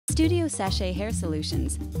Studio Sache Hair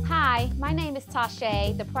Solutions. Hi, my name is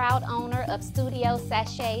Sache, the proud owner of Studio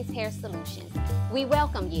Sache's Hair Solutions. We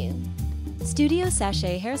welcome you. Studio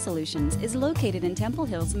Sache Hair Solutions is located in Temple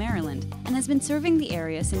Hills, Maryland, and has been serving the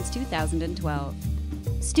area since 2012.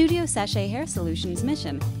 Studio Sache Hair Solutions'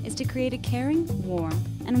 mission is to create a caring, warm,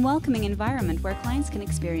 and welcoming environment where clients can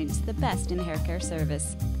experience the best in hair care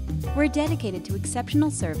service. We're dedicated to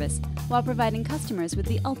exceptional service while providing customers with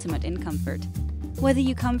the ultimate in comfort. Whether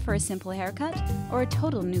you come for a simple haircut or a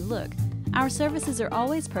total new look, our services are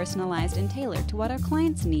always personalized and tailored to what our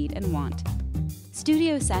clients need and want.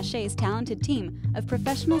 Studio Sache's talented team of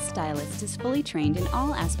professional stylists is fully trained in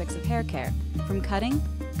all aspects of hair care, from cutting,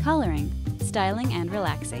 coloring, styling, and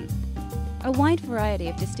relaxing. A wide variety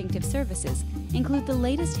of distinctive services include the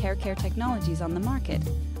latest hair care technologies on the market,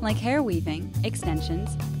 like hair weaving,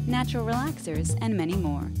 extensions, natural relaxers, and many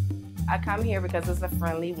more. I come here because it's a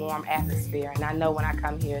friendly, warm atmosphere, and I know when I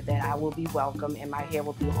come here that I will be welcome and my hair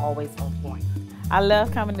will be always on point. I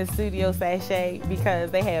love coming to Studio Sache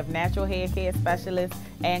because they have natural hair care specialists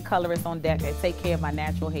and colorists on deck that take care of my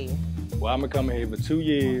natural hair. Well, I've been coming here for 2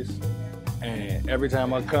 years, and every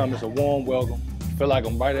time I come, it's a warm welcome. I feel like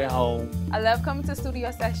I'm right at home. I love coming to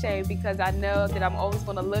Studio Sache because I know that I'm always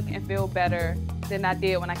going to look and feel better than I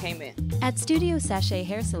did when I came in. At Studio Sache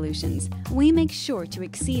Hair Solutions, we make sure to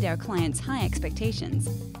exceed our clients' high expectations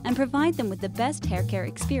and provide them with the best hair care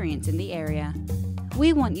experience in the area.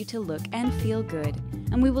 We want you to look and feel good,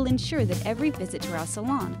 and we will ensure that every visit to our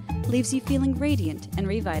salon leaves you feeling radiant and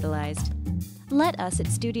revitalized. Let us at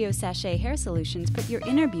Studio Sache Hair Solutions put your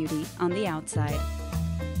inner beauty on the outside.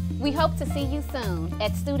 We hope to see you soon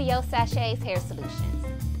at Studio Sache's Hair Solutions.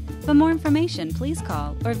 For more information, please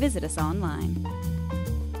call or visit us online.